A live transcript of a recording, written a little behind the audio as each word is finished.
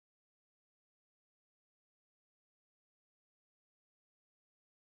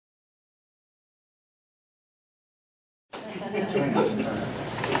Join us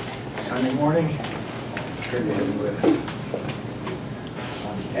Sunday morning. It's good to have you with us.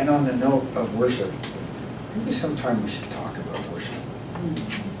 And on the note of worship, maybe sometime we should talk about worship.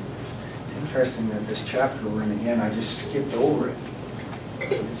 It's interesting that this chapter we're in again, I just skipped over it.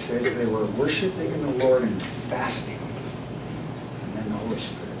 It says they were worshiping the Lord and fasting. And then the Holy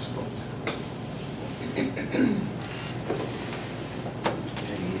Spirit spoke to them.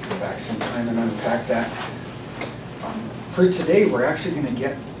 Maybe go back sometime and unpack that. For today, we're actually going to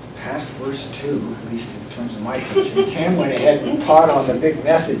get past verse 2, at least in terms of my teaching. Cam went ahead and taught on the big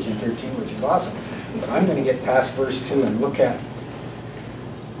message in 13, which is awesome. But I'm going to get past verse 2 and look at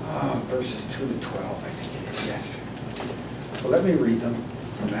verses 2 to 12, I think it is, yes. So let me read them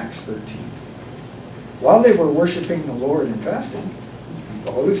from Acts 13. While they were worshiping the Lord and fasting,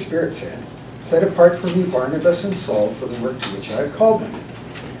 the Holy Spirit said, "Set apart for me Barnabas and Saul for the work to which I have called them."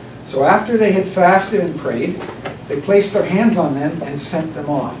 So after they had fasted and prayed, they placed their hands on them and sent them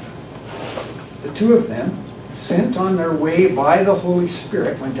off. The two of them, sent on their way by the Holy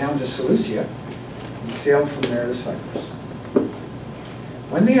Spirit, went down to Seleucia and sailed from there to Cyprus.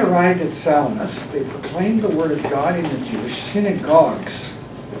 When they arrived at Salamis, they proclaimed the word of God in the Jewish synagogues.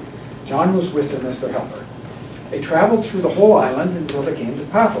 John was with them as their helper. They traveled through the whole island until they came to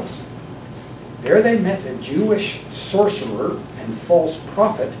Paphos. There they met a Jewish sorcerer and false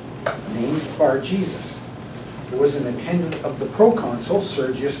prophet named Bar-Jesus, who was an attendant of the proconsul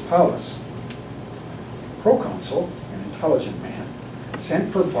Sergius Paulus. The proconsul, an intelligent man,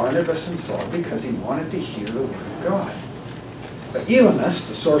 sent for Barnabas and Saul because he wanted to hear the word of God. But Elymas,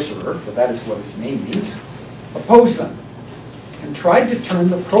 the sorcerer, for that is what his name means, opposed them and tried to turn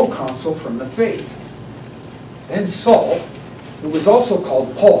the proconsul from the faith. Then Saul, who was also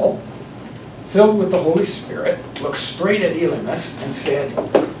called Paul, filled with the Holy Spirit, looked straight at Elymas and said,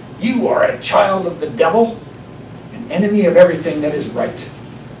 "You are a child of the devil, an enemy of everything that is right.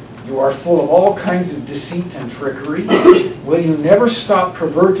 You are full of all kinds of deceit and trickery. Will you never stop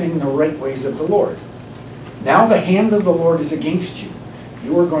perverting the right ways of the Lord? Now the hand of the Lord is against you.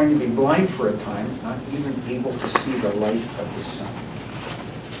 You are going to be blind for a time, not even able to see the light of the sun."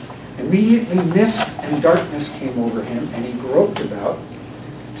 Immediately mist and darkness came over him, and he groped about,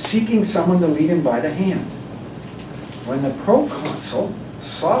 seeking someone to lead him by the hand. When the proconsul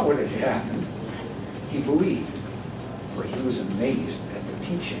saw what had happened, he believed, for he was amazed at the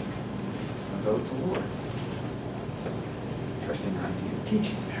teaching about the Lord. Interesting idea of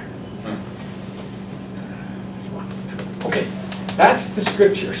teaching there. Okay, that's the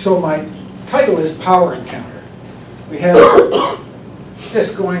scripture. So my title is Power Encounter. We have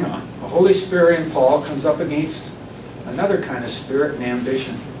this going on. The Holy Spirit in Paul comes up against another kind of spirit and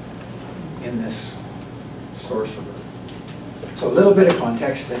ambition in this sorcerer. So a little bit of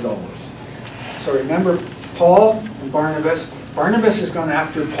context as always. So remember Paul and Barnabas. Barnabas has gone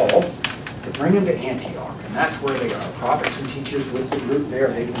after Paul to bring him to Antioch, and that's where they are. Prophets and teachers with the group there.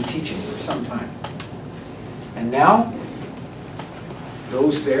 They've been teaching for some time. And now,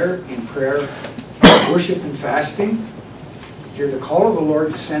 those there in prayer, worship and fasting, hear the call of the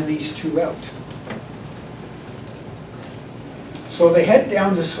Lord to send these two out. So they head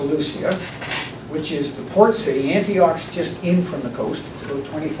down to Seleucia, which is the port city. Antioch's just in from the coast. It's about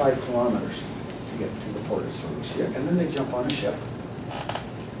 25 kilometers to get to the port of Seleucia. And then they jump on a ship,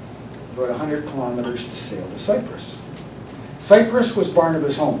 about 100 kilometers to sail to Cyprus. Cyprus was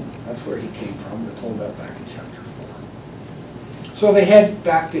Barnabas' home. That's where he came from. We're told that back in chapter 4. So they head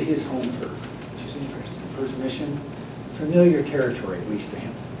back to his home turf, which is interesting. First mission, familiar territory, at least to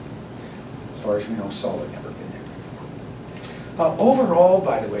him. As far as we know, Saul had never been there before. Overall,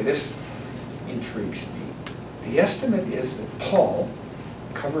 by the way, this intrigues me. The estimate is that Paul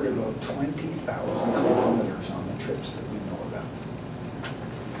covered about 20,000 kilometers on the trips that we know about.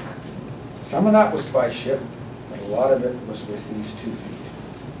 Some of that was by ship, but a lot of it was with these 2 feet.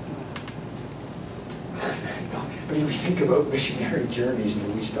 I mean, we think about missionary journeys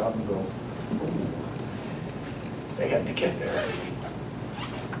and we stop and go, ooh, they had to get there.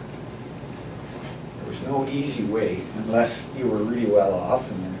 There was no easy way unless you were really well off,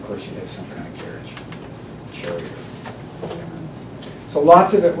 and then of course you'd have some kind of carriage, chariot or whatever. So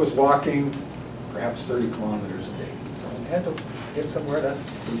lots of it was walking, perhaps 30 kilometers a day. So they had to get somewhere. That's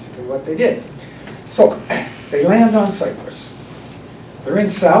basically what they did. So they land on Cyprus. They're in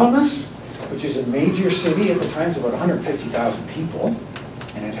Salamis, which is a major city at the time. It's about 150,000 people,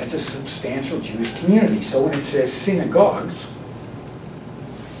 and it has a substantial Jewish community. So when it says synagogues,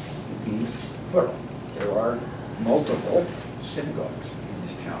 it means plural. There are multiple synagogues in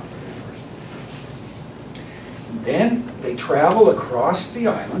this town. Then they travel across the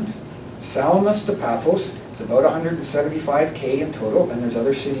island, Salamis to Paphos. It's It's about 175K in total, and there's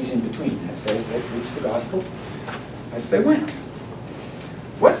other cities in between. It says they preached the gospel as they went.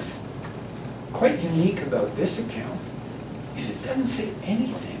 What's quite unique about this account is it doesn't say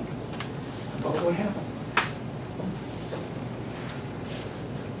anything about what happened.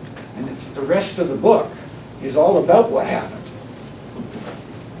 And it's, the rest of the book is all about what happened.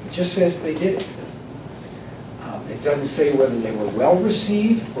 It just says they did it. It doesn't say whether they were well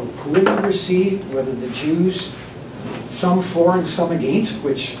received or poorly received, whether the Jews, some for and some against,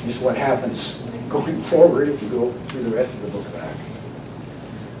 which is what happens going forward if you go through the rest of the book of Acts.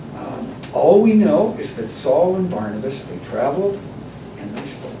 All we know is that Saul and Barnabas, they traveled and they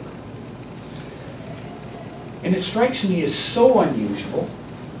spoke. And it strikes me as so unusual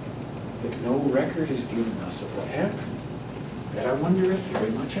that no record is given us of what happened, that I wonder if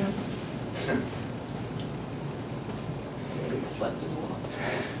very much happened.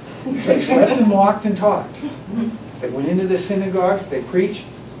 They slept and walked and talked. They went into the synagogues, they preached.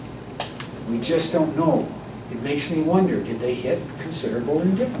 We just don't know. It makes me wonder, did they hit considerable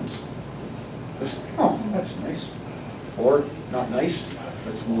indifference? Just, oh, that's nice. Or, not nice,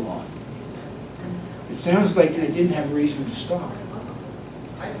 let's move on. It sounds like they didn't have reason to stop.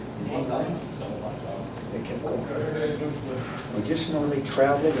 They kept going. We just know they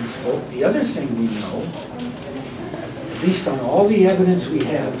traveled and spoke. The other thing we know, at least on all the evidence we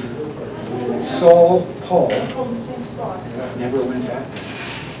have, Paul never went back there.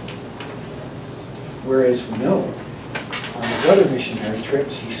 Whereas we know, on his other missionary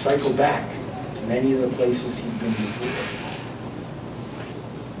trips, he cycled back to many of the places he'd been before.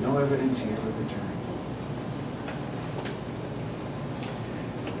 No evidence he ever returned.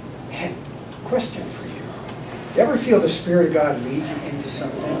 And question for you. Do you ever feel the Spirit of God lead you into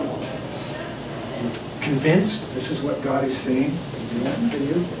something? Convinced this is what God is saying to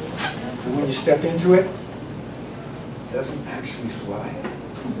you? And when you step into it, it doesn't actually fly.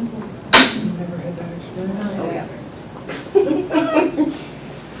 You never had that experience? Oh, yeah.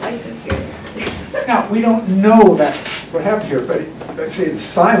 Life is good. Now, we don't know that what happened here, but let's say the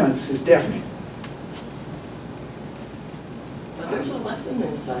silence is deafening. But there's a lesson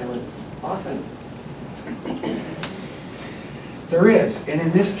in silence, often. There is, and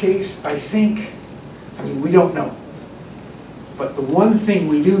in this case, I think, we don't know. But the one thing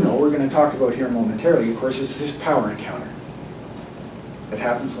we do know, we're going to talk about here momentarily, of course, is this power encounter that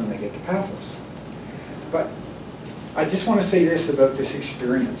happens when they get to Paphos. But I just want to say this about this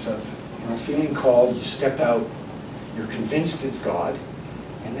experience of feeling called, you step out, you're convinced it's God,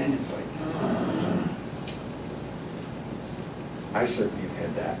 and then it's like, I certainly have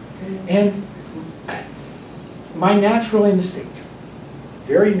had that. And my natural instinct,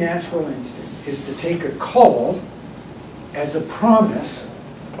 very natural instinct, is to take a call as a promise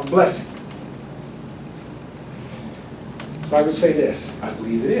of blessing. So I would say this, I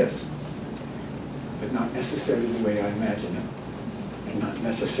believe it is, but not necessarily the way I imagine it, and not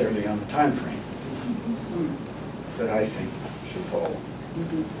necessarily on the time frame that I think should follow.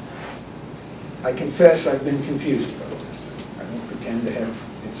 I confess I've been confused about this. I don't pretend to have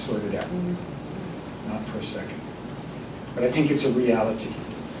it sorted out, not for a second. But I think it's a reality.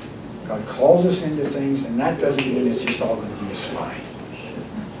 God calls us into things, and that doesn't mean it's just all going to be a slide.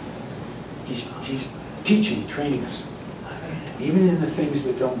 He's teaching, training us. Even in the things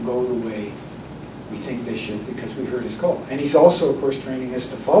that don't go the way we think they should because we heard his call. And he's also, of course, training us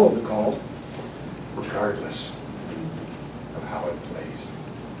to follow the call regardless of how it plays.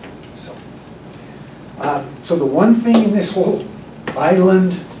 So the one thing in this whole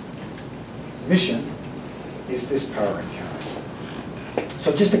island mission is this power encounter.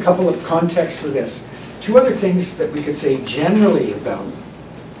 So just a couple of contexts for this. Two other things that we could say generally about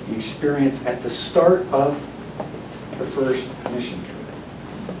the experience at the start of the first mission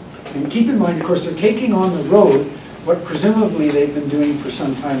trip. And keep in mind, of course, they're taking on the road what presumably they've been doing for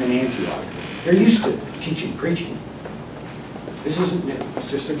some time in Antioch. They're used to teaching, preaching. This isn't new. It's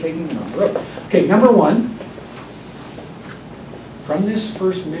just they're taking it on the road. Okay, number one, from this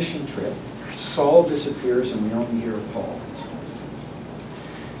first mission trip, Saul disappears and we only hear of Paul.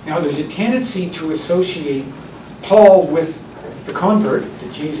 Now, there's a tendency to associate Paul with the convert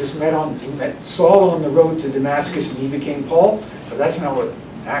that Jesus met Saul on the road to Damascus and he became Paul, but that's not what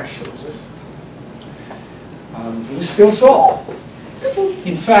Acts shows us. He was still Saul.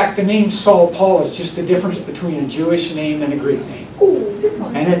 In fact, the name Saul Paul is just the difference between a Jewish name and a Greek name.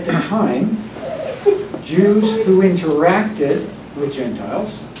 And at the time, Jews who interacted with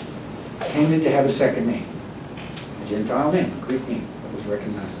Gentiles tended to have a second name. A Gentile name, a Greek name that was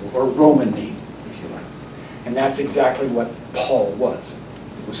recognizable, or Roman name, if you like. And that's exactly what Paul was.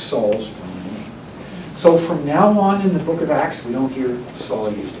 It was Saul's Roman name. So from now on in the book of Acts, we don't hear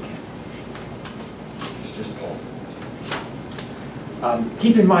Saul used again. It's just Paul.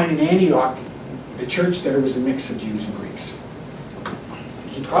 Keep in mind, in Antioch, the church there was a mix of Jews and Greeks.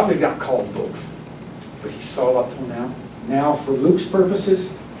 He probably got called both, but he's Saul up till now. Now, for Luke's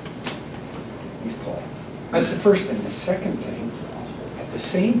purposes, he's Paul. That's the first thing. The second thing, at the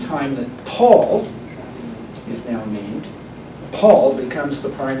same time that Paul is now named, Paul becomes the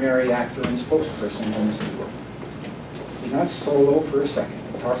primary actor and spokesperson in this book. He's not solo for a second.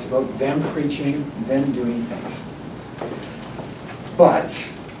 He talks about them preaching, them doing things. But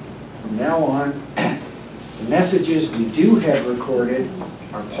from now on, the messages we do have recorded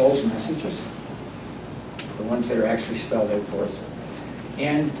are Paul's messages, the ones that are actually spelled out for us.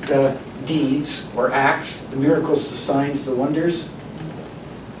 And the deeds or acts, the miracles, the signs, the wonders,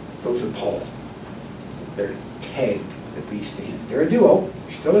 those are Paul. They're tagged at least to him. They're a duo,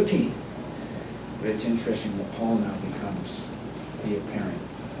 they're still a team. But it's interesting that Paul now becomes the apparent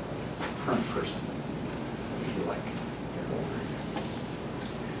front person, if you like.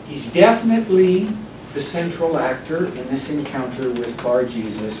 He's definitely the central actor in this encounter with Bar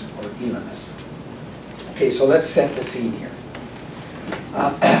Jesus or Elymas. Okay, so let's set the scene here.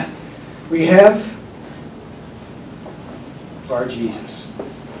 We have Bar Jesus,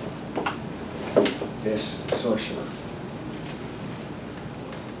 this sorcerer.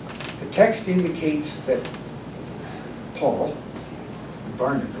 The text indicates that Paul and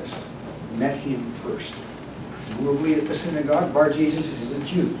Barnabas met him first. Presumably at the synagogue. Bar Jesus is a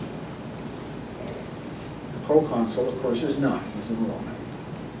Jew. The proconsul, of course, is not. He's a Roman.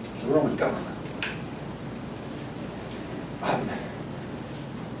 He's a Roman governor.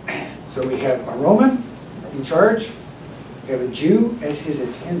 So we have a Roman in charge. We have a Jew as his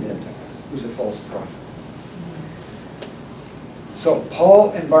attendant, who's a false prophet. So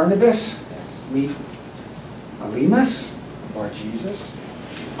Paul and Barnabas meet Elymas, Bar Jesus,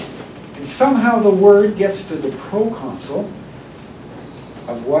 and somehow the word gets to the proconsul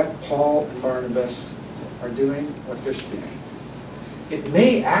of what Paul and Barnabas are doing, what they're speaking. It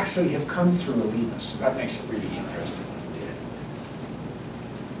may actually have come through Elymas. That makes it really interesting when it did.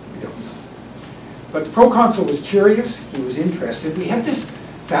 We don't know. But the proconsul was curious. He was interested. We have this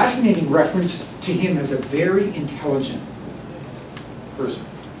fascinating reference to him as a very intelligent person.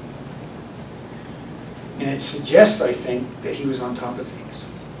 And it suggests, I think, that he was on top of things.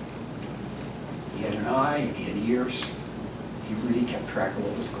 He had an eye and he had ears. He really kept track of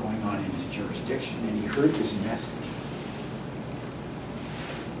what was going on in his jurisdiction, and he heard this message.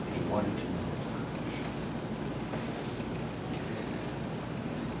 And he wanted to know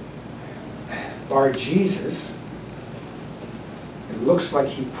more. Bar Jesus, it looks like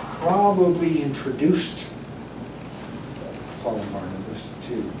he probably introduced Paul and Barnabas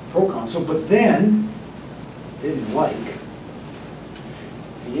to proconsul, but then didn't like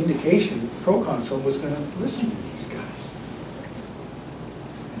the indication that the proconsul was going to listen to these guys.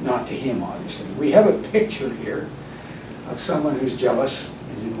 Not to him, obviously. We have a picture here of someone who's jealous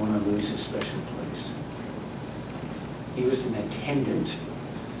and didn't want to lose his special place. He was an attendant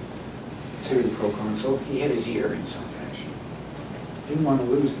to the proconsul. He had his ear in some fashion. Didn't want to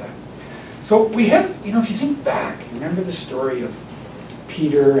lose that. So we have, if you think back, remember the story of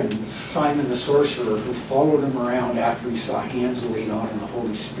Peter and Simon the sorcerer who followed him around after he saw hands laid on and the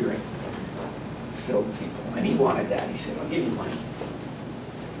Holy Spirit filled people. And he wanted that. He said, I'll give you money.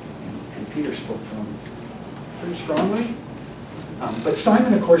 And Peter spoke to him pretty strongly. But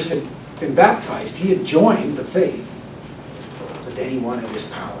Simon, of course, had been baptized. He had joined the faith. But then he wanted this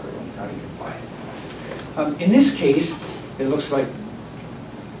power and he thought he could buy it. In this case, it looks like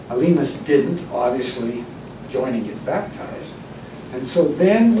Elymas didn't, obviously, join and get baptized. And so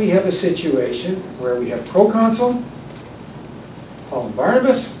then we have a situation where we have proconsul, Paul and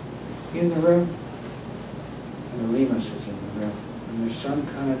Barnabas in the room, and Elymas is in the room. And there's some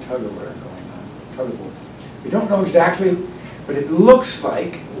kind of tug-of-war going on. Tug-of-war. We don't know exactly, but it looks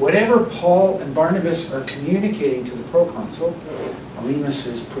like whatever Paul and Barnabas are communicating to the proconsul, Elymas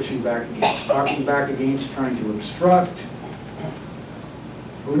is pushing back against, stalking back against, trying to obstruct.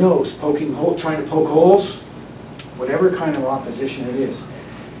 Who knows? Trying to poke holes. Whatever kind of opposition it is.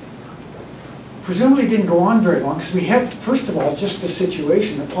 Presumably didn't go on very long, because we have, first of all, just the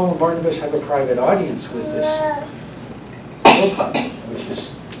situation that Paul and Barnabas have a private audience with this proconsul, which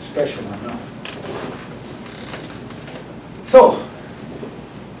is special enough. So,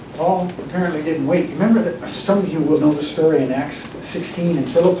 Paul apparently didn't wait. Remember that some of you will know the story in Acts 16 in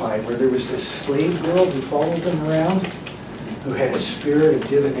Philippi, where there was this slave girl who followed them around, who had a spirit of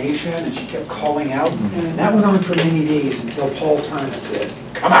divination, and she kept calling out. And that went on for many days until Paul turned and said,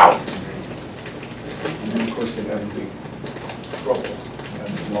 come out! course, they got in big trouble.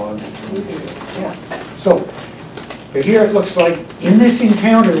 And laws. Yeah. So, but here it looks like in this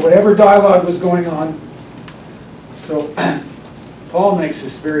encounter, whatever dialogue was going on, so Paul makes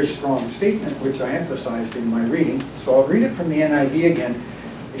this very strong statement, which I emphasized in my reading. So I'll read it from the NIV again.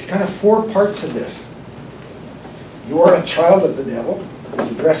 There's kind of four parts of this. You are a child of the devil.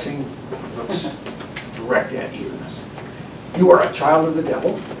 He's addressing, looks direct at Eunice. You are a child of the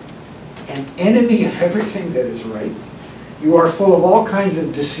devil, an enemy of everything that is right. You are full of all kinds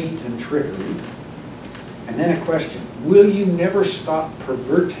of deceit and trickery. And then a question, will you never stop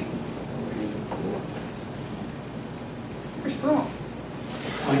perverting the ways of the Lord? Very strong.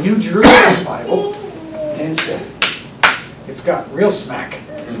 My New Jerusalem Bible tends to, it's got real smack.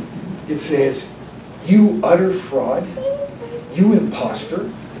 It says, you utter fraud, you impostor,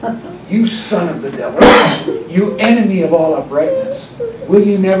 you son of the devil, you enemy of all uprightness, will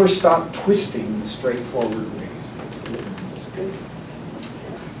you never stop twisting the straightforward ways?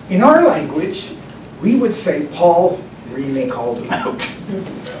 In our language, we would say Paul really called him out.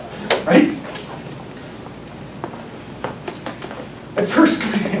 Right? At first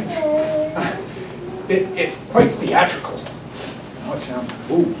glance, it's quite theatrical. Now it sounds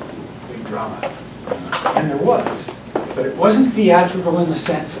like, ooh, big drama. And there was. But it wasn't theatrical in the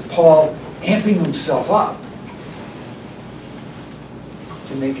sense of Paul amping himself up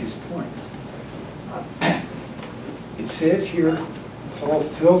to make his points. It says here, Paul,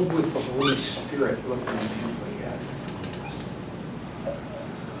 filled with the Holy Spirit, looked intently at us.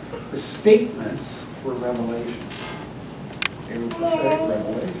 The statements were revelations. They were prophetic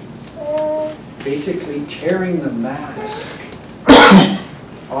revelations. Basically tearing the mask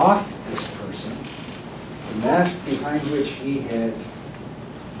off this person, the mask behind which he had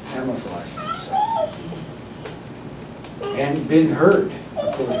camouflaged himself and been heard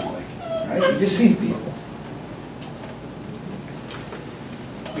accordingly. Right? He deceived people.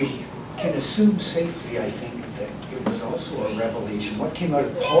 We can assume safely, I think, that it was also a revelation. What came out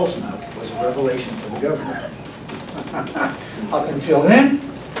of Paul's mouth was a revelation to the governor. Up until then,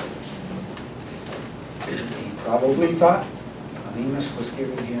 he probably thought Elymas was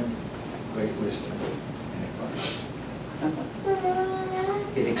giving him great wisdom and advice.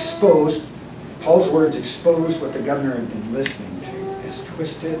 It exposed, Paul's words exposed what the governor had been listening to as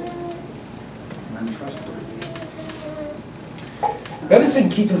twisted and untrustworthy. The other thing,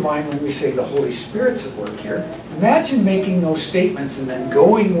 keep in mind when we say the Holy Spirit's at work here, imagine making those statements and then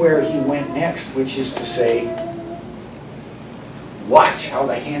going where he went next, which is to say, watch how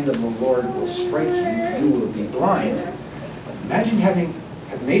the hand of the Lord will strike you, you will be blind. Imagine having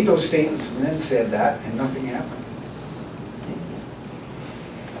made those statements and then said that and nothing happened.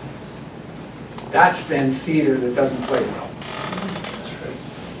 That's then theater that doesn't play well.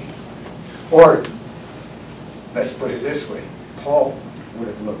 Or, let's put it this way, Paul would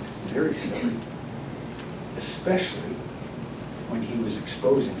have looked very silly, especially when he was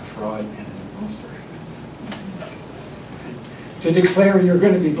exposing a fraud and an impostor. To declare you're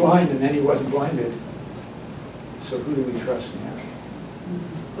going to be blind and then he wasn't blinded. So who do we trust now?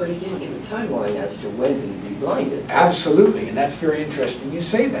 But he didn't give a timeline as to when he'd be blinded. Absolutely, and that's very interesting you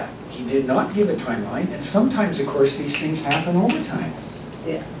say that. He did not give a timeline, and sometimes, of course, these things happen over time.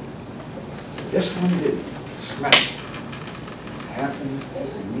 Yeah. This one didn't. Smack. Happened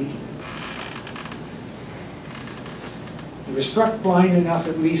immediately. He was struck blind enough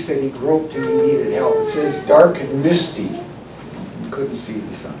at least that he groped and he needed help. It says dark and misty. He couldn't see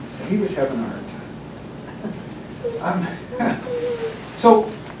the sun. So he was having a hard time. So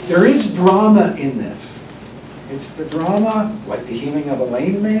there is drama in this. It's the drama, like the healing of a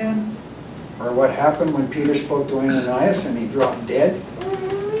lame man, or what happened when Peter spoke to Ananias and he dropped dead.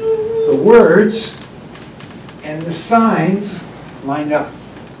 The words and the signs lined up.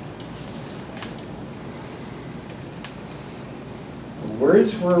 The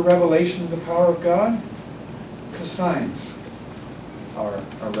words were a revelation of the power of God. The signs are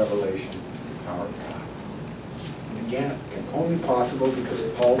a revelation of the power of God. And again, it can only be possible because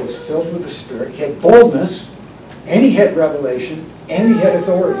Paul was filled with the Spirit. He had boldness, and he had revelation, and he had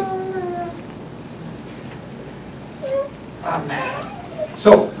authority.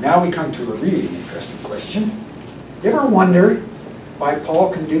 So, now we come to a really interesting question. You ever wonder why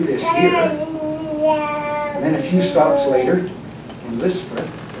Paul can do this here, and then a few stops later, in Lystra,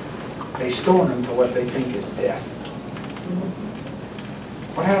 they stone him to what they think is death?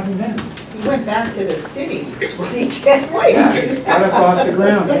 What happened then? He went back to the city, is what he did. Right. Yeah, he got up off the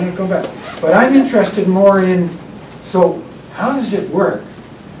ground and go back. But I'm interested more in, so how does it work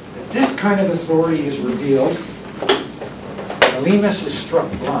that this kind of authority is revealed? Elymas is struck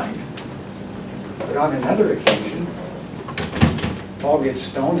blind. But on another occasion, Paul gets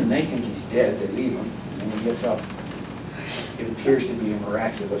stoned and they think he's dead. They leave him. And when he gets up, it appears to be a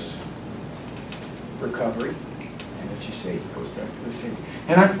miraculous recovery. And as you say, he goes back to the city.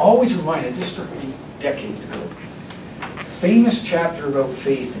 And I'm always reminded, this struck me decades ago, famous chapter about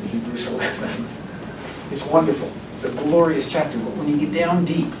faith in Hebrews 11. It's wonderful. It's a glorious chapter. But when you get down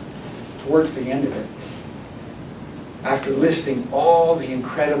deep, towards the end of it, after listing all the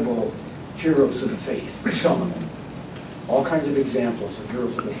incredible heroes of the faith, some of them, all kinds of examples of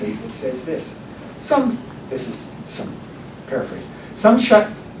heroes of the faith, it says this. This is some paraphrase. Some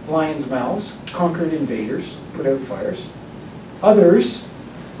shut lions' mouths, conquered invaders, put out fires. Others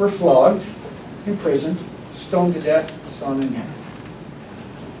were flogged, imprisoned, stoned to death, so on in heaven.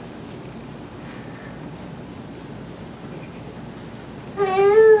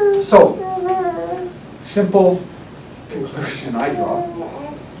 So, simple conclusion I draw.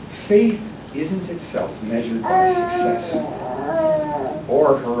 Faith isn't itself measured by success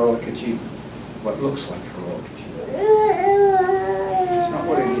or heroic achievement, what looks like heroic achievement. It's not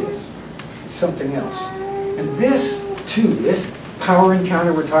what it is. It's something else. And this, too, this power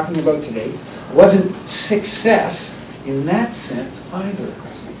encounter we're talking about today, wasn't success in that sense either.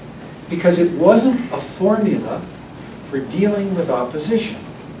 Because it wasn't a formula for dealing with opposition.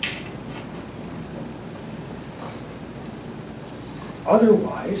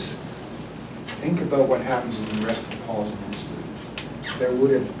 Otherwise, think about what happens in the rest of Paul's ministry. There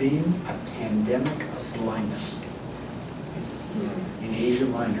would have been a pandemic of blindness in Asia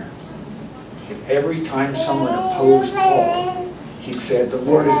Minor. If every time someone opposed Paul, he said, the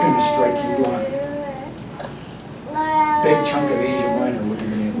Lord is going to strike you blind. Big chunk of Asia Minor would have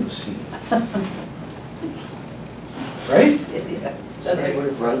been able to see. Right? Yeah. Then they would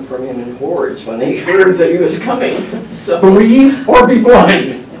have run from him in hordes when they heard that he was coming. So. Believe or be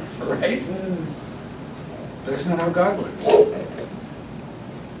blind. Right? But that's not how God works.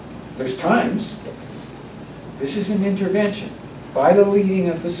 There's times, this is an intervention. By the leading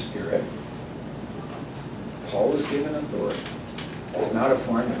of the Spirit, Paul was given authority. It's not a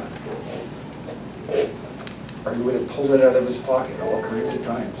formula. Or he would have pulled it out of his pocket all kinds of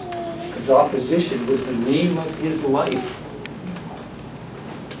times. Because opposition was the name of his life.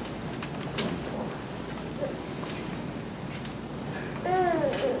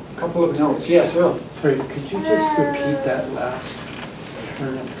 Couple of notes. Yes, Earl. Sorry, could you just repeat that last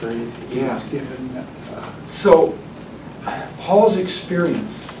turn of phrase that he was given? So, Paul's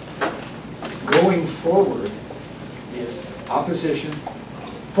experience going forward is opposition.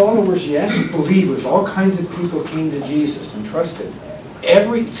 Followers, yes. Believers, all kinds of people came to Jesus and trusted.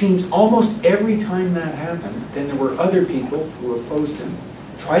 It seems almost every time that happened, then there were other people who opposed him,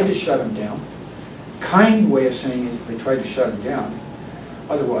 tried to shut him down. Kind way of saying is they tried to shut him down.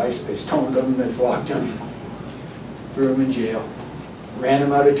 Otherwise, they stoned him, they flogged him, threw him in jail, ran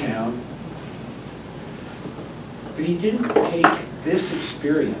him out of town. But he didn't take this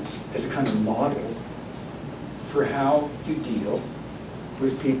experience as a kind of model for how you deal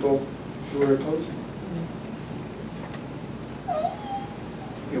with people who are opposing.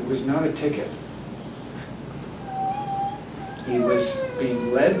 It was not a ticket. He was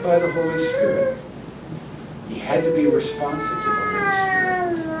being led by the Holy Spirit. He had to be responsive to the Holy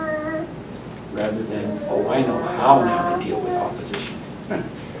Spirit, rather than, oh, I know how now to deal with opposition.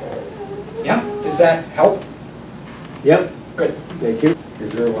 Yeah? Does that help? Yep. Good. Thank you. You're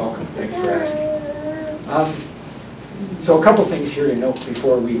very welcome. Thanks for asking. So a couple things here to note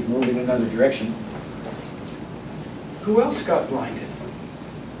before we move in another direction. Who else got blinded?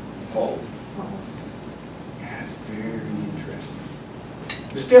 Paul. Yeah, it's very interesting.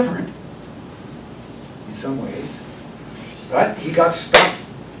 It was different in some ways, but he got stopped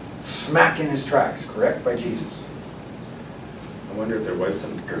smack in his tracks, correct, by Jesus. I wonder if there was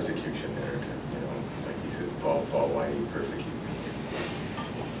some persecution there, like he says, Paul, why do you persecute me?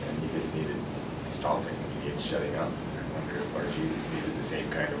 And he just needed stopping, he needed shutting up. I wonder if our Jesus needed the same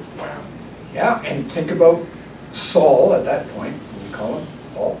kind of wham. Yeah, and think about Saul at that point, we call him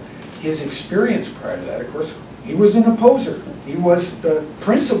Paul. His experience prior to that, of course, he was an opposer. He was the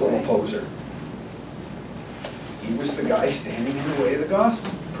principal opposer. He was the guy standing in the way of the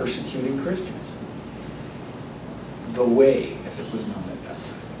gospel, persecuting Christians. The way, as it was known at that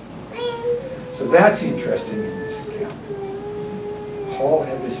time. So that's interesting in this account. Paul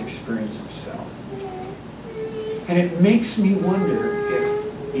had this experience himself. And it makes me wonder if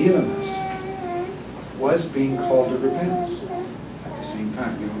Elymas was being called to repentance. At the same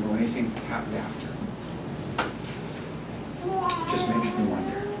time, we don't know anything that happened after. It just makes me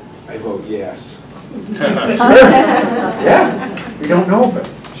wonder. I vote yes. Sure. Yeah, we don't know, but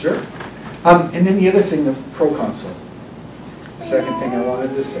sure. And then the other thing, the proconsul. Second thing I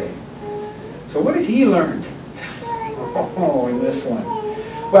wanted to say. So what did he learn? Oh, in this one.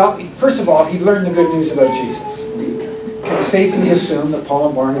 Well, first of all, he learned the good news about Jesus. We can safely assume that Paul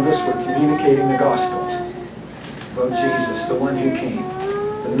and Barnabas were communicating the gospel about Jesus, the one who came.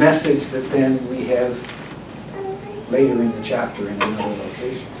 The message that then we have later in the chapter in another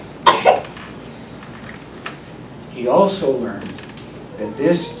location. He also learned that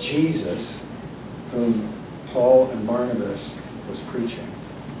this Jesus, whom Paul and Barnabas was preaching,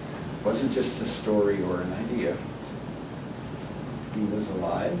 wasn't just a story or an idea. He was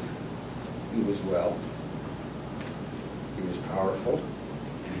alive, he was well, he was powerful,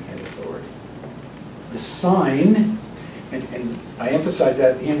 and he had authority. The sign, and I emphasize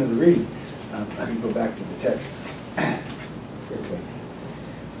that at the end of the reading. Let me go back to the text quickly.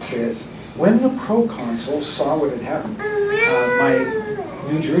 It says, when the proconsul saw what had happened, my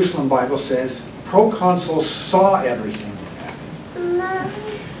New Jerusalem Bible says, proconsul saw everything that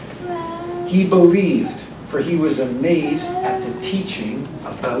happened. He believed, for he was amazed at the teaching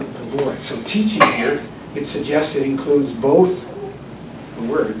about the Lord. So teaching here, it suggests it includes both the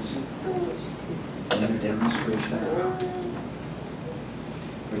words and the demonstration of power,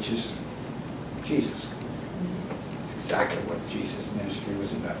 which is Jesus. It's exactly what Jesus' ministry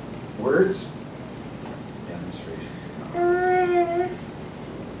was about. Words, demonstration of power.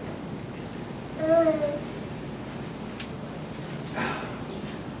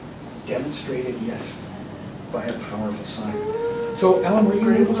 Demonstrated, yes, by a powerful sign. So, Ellen, were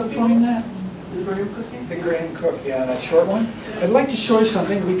you able to find that? The Graham Cook, yeah, that short one. I'd like to show you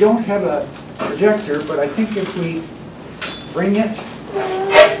something. We don't have a projector, but I think if we bring it,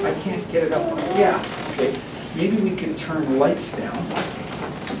 I can't get it up. Yeah, okay. Maybe we can turn lights down.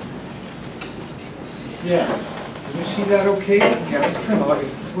 Yeah. Can you see that okay? Yeah, let's turn the light.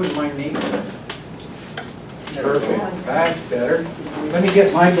 Wouldn't mind me. Perfect. That's better. Let me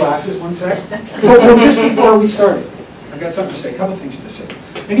get my glasses, one sec. Oh, just before we started, I got something to say, a couple things to say.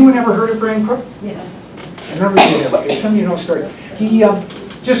 Anyone ever heard of Graham Cook? Yes. I remember you did. Okay, some of you know story. He,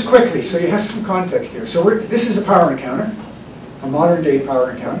 just quickly, so you have some context here. So this is a power encounter, a modern day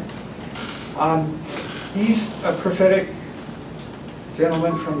power encounter. He's a prophetic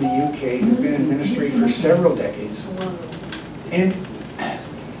gentleman from the UK who's been in ministry for several decades. And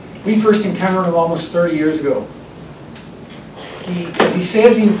we first encountered him almost 30 years ago. As he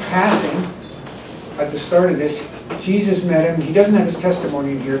says in passing at the start of this, Jesus met him. He doesn't have his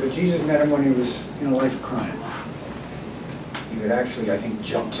testimony in here, but Jesus met him when he was in a life of crime. He would actually, I think,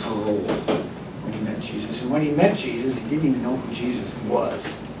 jump parole when he met Jesus. And when he met Jesus, he didn't even know who Jesus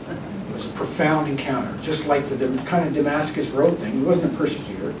was. It was a profound encounter, just like the kind of Damascus Road thing. He wasn't a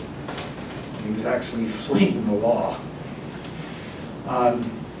persecutor. He was actually fleeing the law.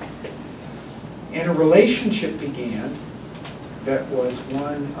 And a relationship began that was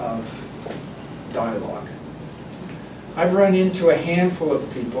one of dialogue. I've run into a handful of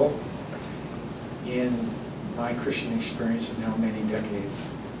people in my Christian experience of now many decades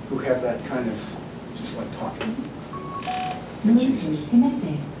who have that kind of, just like talking with Jesus.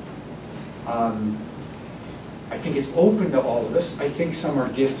 I think it's open to all of us. I think some are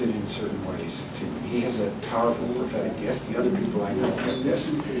gifted in certain ways too. He has a powerful prophetic gift. The other people I know have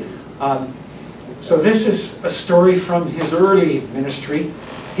this. So this is a story from his early ministry.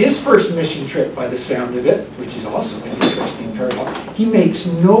 His first mission trip, by the sound of it, which is also an interesting parallel, he makes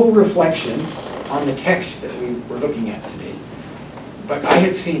no reflection on the text that we were looking at today. But I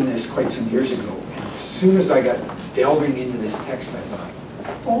had seen this quite some years ago, and as soon as I got delving into this text, I thought,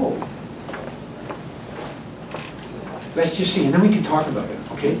 oh, let's just see, and then we can talk about it,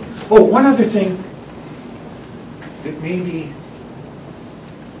 okay? Oh, one other thing that maybe,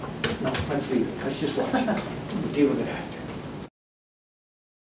 no, let's leave it. Let's just watch it. We'll deal with it after.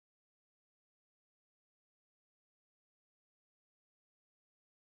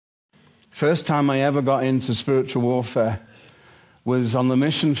 First time I ever got into spiritual warfare was on the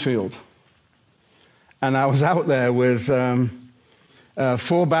mission field. And I was out there with 4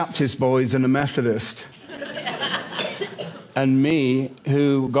 Baptist boys and a Methodist. And me,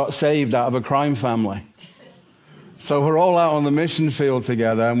 who got saved out of a crime family. So we're all out on the mission field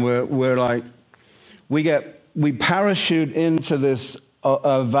together, and we're like, we parachute into this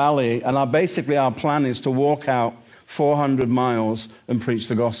valley, and basically our plan is to walk out 400 miles and preach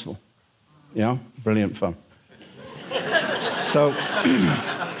the gospel. Yeah, brilliant fun. So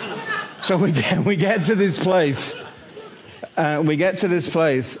we get to this place. And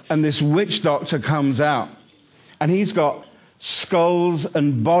this witch doctor comes out, and he's got skulls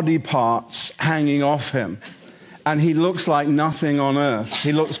and body parts hanging off him. And he looks like nothing on earth.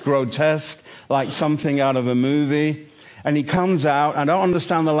 He looks grotesque, like something out of a movie. And he comes out. I don't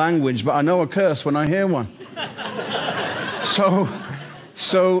understand the language, but I know a curse when I hear one. So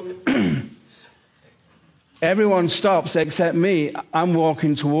everyone stops except me. I'm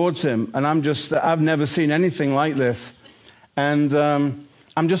walking towards him, and I've never seen anything like this. And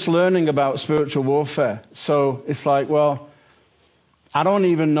I'm just learning about spiritual warfare. So it's like, well, I don't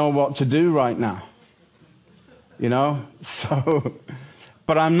even know what to do right now. You know? So,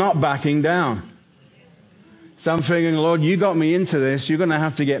 but I'm not backing down. So I'm figuring, Lord, you got me into this. You're going to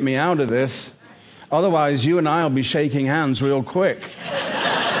have to get me out of this. Otherwise, you and I will be shaking hands real quick.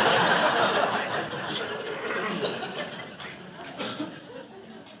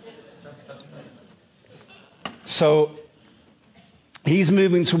 So he's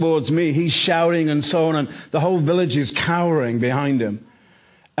moving towards me. He's shouting and so on, and the whole village is cowering behind him.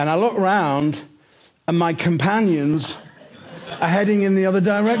 And I look round, and my companions are heading in the other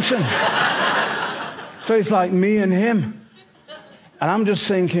direction. So it's like me and him. And I'm just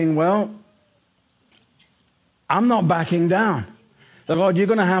thinking, well, I'm not backing down. Lord, you're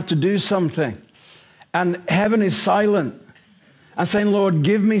going to have to do something. And heaven is silent. I'm saying, Lord,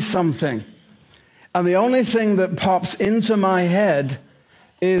 give me something. And the only thing that pops into my head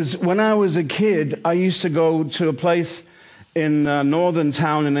is when I was a kid, I used to go to a place in a northern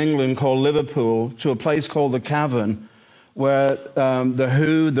town in England called Liverpool, to a place called the Cavern, where the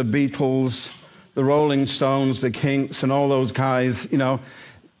Who, the Beatles, the Rolling Stones, the Kinks, and all those guys, you know,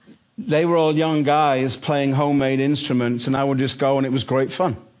 they were all young guys playing homemade instruments, and I would just go, and it was great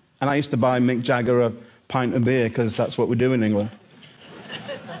fun. And I used to buy Mick Jagger a pint of beer, because that's what we do in England.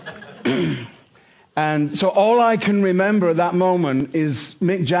 And so all I can remember at that moment is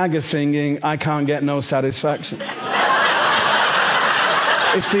Mick Jagger singing, "I Can't Get No Satisfaction."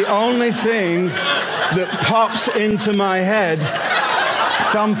 It's the only thing that pops into my head.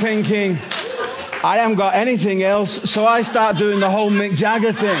 So I'm thinking, I haven't got anything else, so I start doing the whole Mick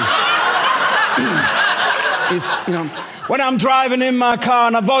Jagger thing. It's, you know, when I'm driving in my car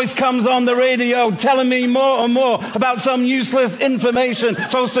and a voice comes on the radio telling me more and more about some useless information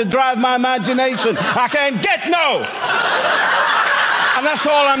supposed to drive my imagination, I can't get no. And that's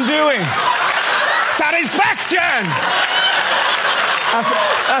all I'm doing. Satisfaction!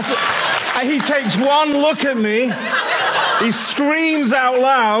 He takes one look at me, he screams out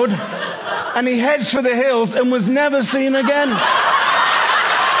loud, and he heads for the hills and was never seen again.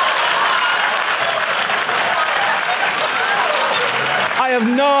 I have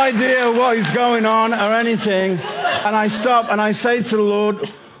no idea what is going on or anything. And I stop and I say to the Lord,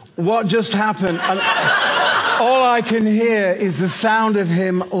 what just happened? And all I can hear is the sound of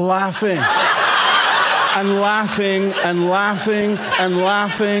him laughing. And laughing and laughing and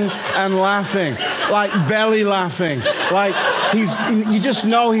laughing and laughing. Like belly laughing. Like you just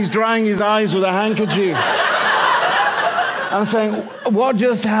know he's drying his eyes with a handkerchief. I'm saying, what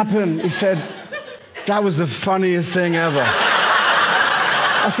just happened? He said, that was the funniest thing ever.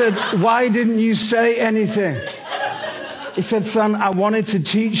 I said, why didn't you say anything? He said, son, I wanted to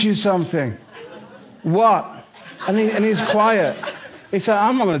teach you something. What? And he's quiet. He said,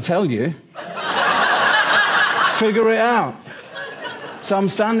 I'm not going to tell you. Figure it out. So I'm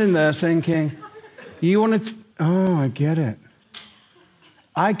standing there thinking, you want to... Oh, I get it.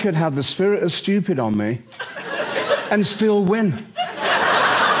 I could have the spirit of stupid on me and still win.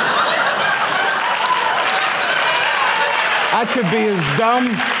 I could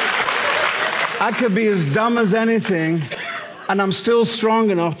be as dumb as anything, and I'm still strong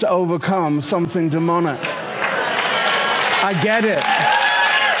enough to overcome something demonic. I get it.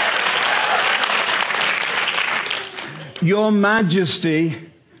 Your majesty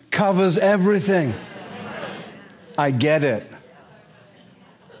covers everything. I get it.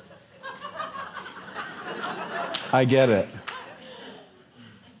 I get it.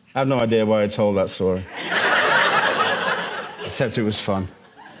 I have no idea why I told that story. Except it was fun.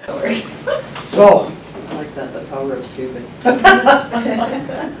 So, I like that, the power of stupid.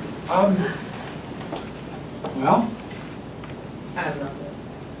 well, I love it.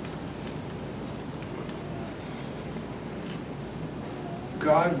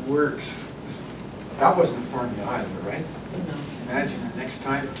 God works. That wasn't a formula either, right? No. Imagine the next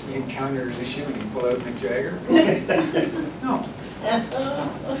time you encounter an issue and you pull out Mick Jagger. No.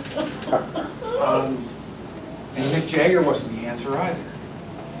 And Mick Jagger wasn't the answer either.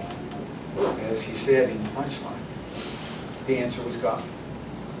 As he said in the punchline, the answer was God.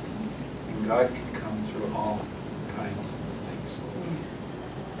 And God can come through all kinds of things.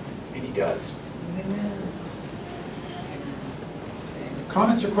 And he does. Amen.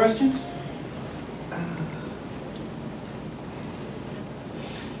 Comments or questions?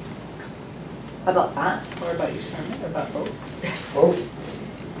 About that, or about your sermon, or about both? Both.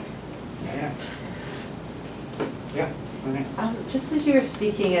 Yeah. Yeah. Okay. Just as you were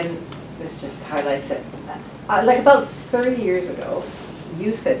speaking, and this just highlights it, like about 30 years ago,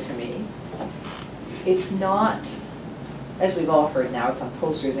 you said to me, it's not, as we've all heard now, it's on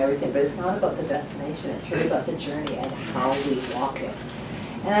posters and everything, but it's not about the destination, it's really about the journey and how we walk it.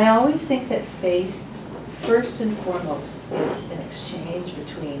 And I always think that faith, first and foremost, is an exchange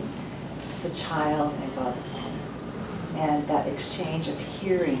between the child and God the Father. And that exchange of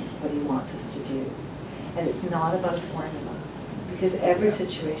hearing what he wants us to do. And it's not about a formula, because every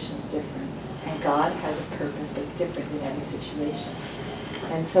situation is different, and God has a purpose that's different in every situation.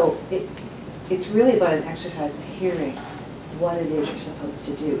 And so it's really about an exercise of hearing what it is you're supposed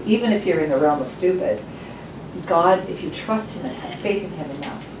to do. Even if you're in the realm of stupid, God, if you trust him and have faith in him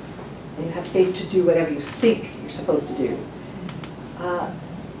enough, and you have faith to do whatever you think you're supposed to do,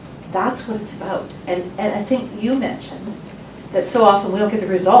 that's what it's about. And I think you mentioned that so often we don't get the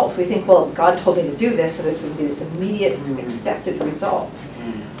result. We think, well, God told me to do this, so there's going to be this immediate expected result.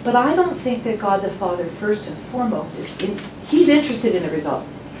 But I don't think that God the Father, first and foremost, he's interested in the result.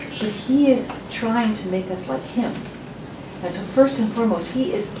 But he is trying to make us like him. And so first and foremost,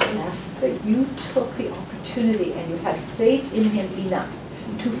 he is blessed that you took the opportunity and you had faith in him enough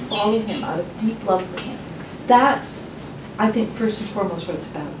to follow him out of deep love for him. That's, I think, first and foremost what it's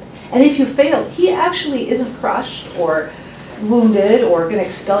about. And if you fail, he actually isn't crushed or wounded or going to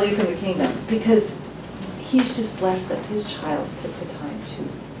expel you from the kingdom, because he's just blessed that his child took the time to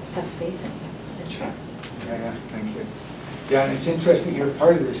have faith in him and trust him. Yeah, thank you. Yeah, and it's interesting here,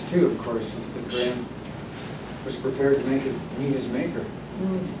 part of this too, of course, is that Graham was prepared to meet his maker.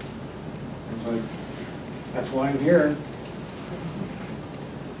 It's like, that's why I'm here.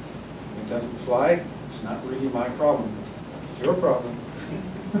 It doesn't fly, it's not really my problem. It's your problem.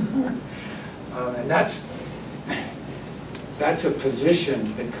 And that's a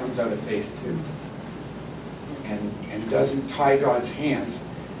position that comes out of faith too, and doesn't tie God's hands.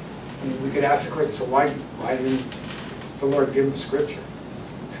 I mean, we could ask the question, so why didn't the Lord give him Scripture?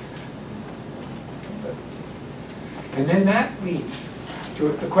 And then that leads to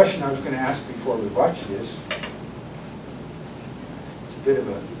the question I was going to ask before we watch this. It's a bit of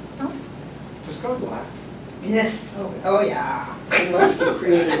a, does God laugh? Yes. Oh yeah. He must have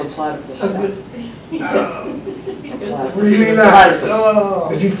created a platypus. Really laugh? Oh.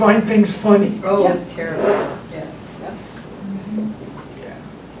 Does he find things funny? Oh, yeah. Terrible. Yes. Yeah.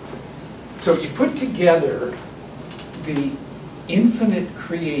 So you put together the infinite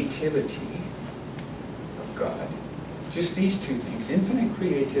creativity of God, just these two things, infinite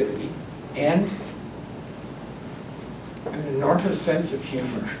creativity and an enormous sense of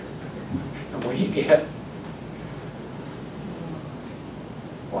humor. And what do you get?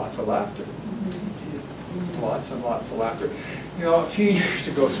 Lots of laughter. Lots and lots of laughter. You know, a few years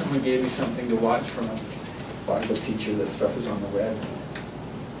ago, someone gave me something to watch from a Bible teacher. That stuff is on the web.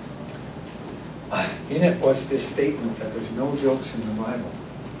 In it was this statement that there's no jokes in the Bible.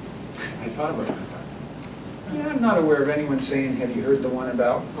 I thought about it. I thought, yeah, I'm not aware of anyone saying, have you heard the one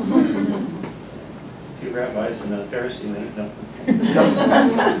about? 2 rabbis and a Pharisee ain't nothing.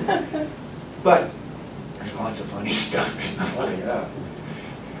 But there's lots of funny stuff in the Bible. Yeah.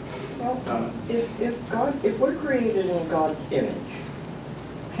 Well, if we're created in God's image,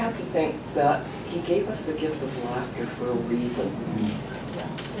 I have to think that he gave us the gift of laughter for a reason.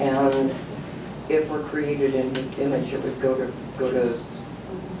 And if we're created in his image, it would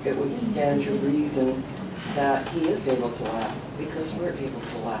it would stand to reason that he is able to laugh, because we're able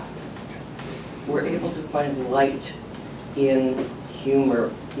to laugh. We're able to find light in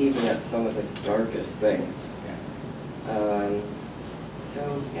humor, even at some of the darkest things.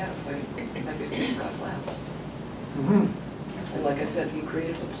 So yeah, I think God laughs. And like I said, he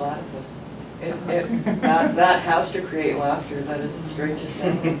created the platypus. That has to create laughter. That is the strangest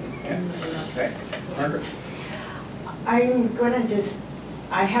thing. Okay, Margaret. I'm going to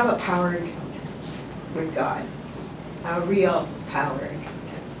I have a power encounter with God, a real power encounter.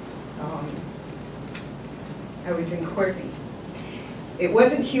 I was in Courtney. It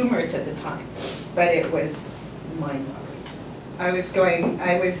wasn't humorous at the time, but it was mind-blowing. I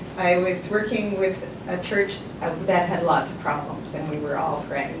was working with a church that had lots of problems, and we were all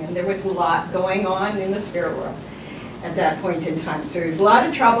praying, and there was a lot going on in the spirit world at that point in time. So there was a lot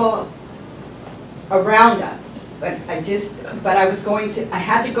of trouble around us, but I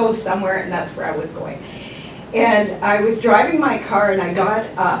had to go somewhere, and that's where I was going. And I was driving my car, and I got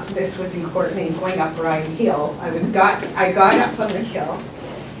up. This was in Courtney, going up Ryan Hill. I got up on the hill,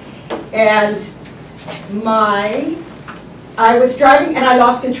 and I was driving, and I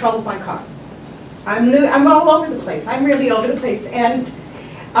lost control of my car. I'm all over the place. I'm really all over the place. And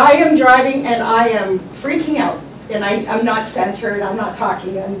I am driving and I am freaking out. And I'm not centered, I'm not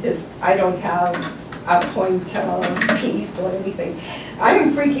talking, I don't have a point of peace or anything. I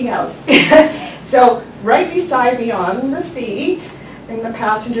am freaking out. So right beside me on the seat, in the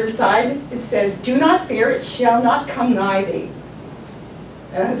passenger side, it says, "Do not fear, it shall not come nigh thee."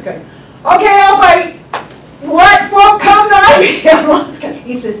 And I was going, okay, I'll bite. What won't come nigh me?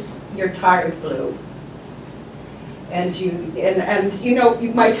 He says, "Your tire blew. And you know,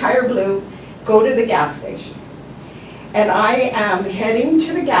 my tire blew, go to the gas station." And I am heading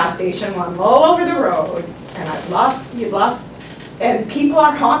to the gas station, I'm all over the road, and you lost, and people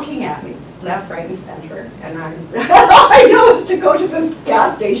are honking at me, left, right, and center. And I know it's to go to this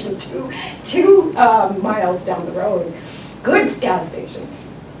gas station two miles down the road, good gas station.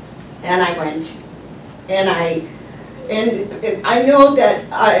 And I went, and I know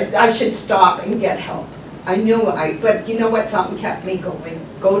that I should stop and get help. I knew but you know what, something kept me going.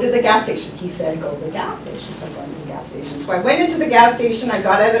 Go to the gas station. He said, go to the gas station, so I'm going to the gas station. So I went into the gas station, I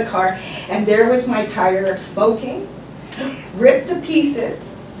got out of the car, and there was my tire smoking, ripped to pieces,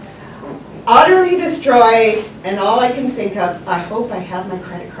 utterly destroyed, and all I can think of, I hope I have my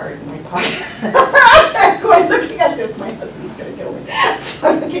credit card in my pocket. I'm going looking at this, my husband's going to kill me. So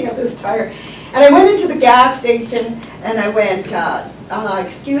I'm looking at this tire. And I went into the gas station, and I went,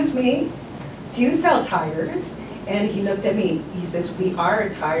 excuse me, do you sell tires? And he looked at me, he says, "We are a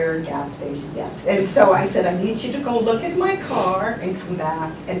tire gas station," yes. And so I said, "I need you to go look at my car and come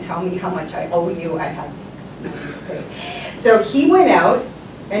back and tell me how much I owe you." I had to pay. So he went out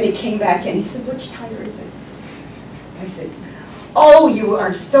and he came back and he said, "Which tire is it?" I said, "Oh, you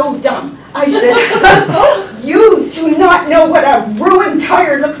are so dumb." I said, "You do not know what a ruined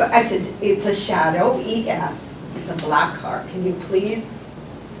tire looks like." I said, "It's a Shadow ES. It's a black car. Can you please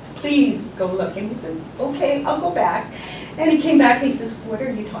go look?" And he says, "Okay, I'll go back." And he came back and he says, "What are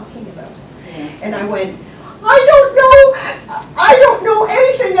you talking about?" And I went, I don't know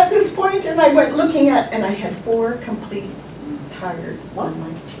anything at this point." And I went looking at, and I had 4 complete tires on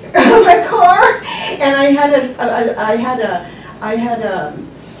my car. And I had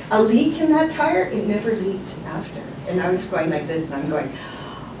a leak in that tire. It never leaked after. And I was going like this, and I'm going,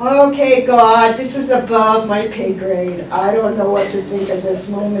 "Okay, God, this is above my pay grade. I don't know what to think of this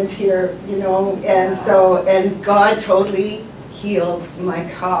moment here, you know." And so, and God totally healed my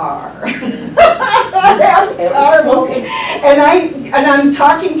car. And I'm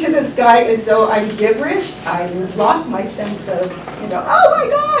talking to this guy as though I'm gibberish. I lost my sense of, you know, oh my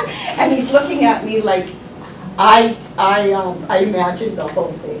God. And he's looking at me like I imagined the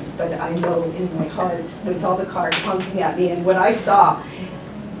whole thing, but I know in my heart, with all the cars honking at me, and what I saw,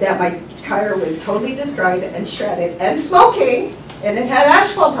 that my tire was totally destroyed and shredded and smoking, and it had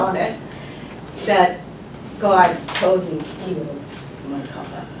asphalt on it, that God totally healed my car.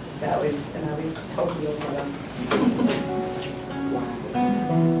 And I was totally overwhelmed.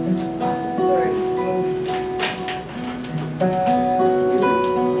 Sorry.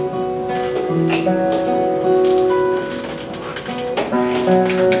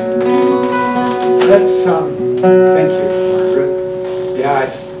 Let's, thank you, Margaret. Yeah,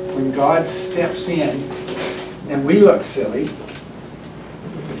 it's when God steps in, and we look silly,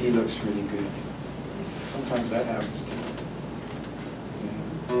 but He looks really good. Sometimes that happens to me.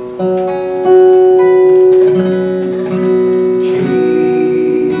 Yeah.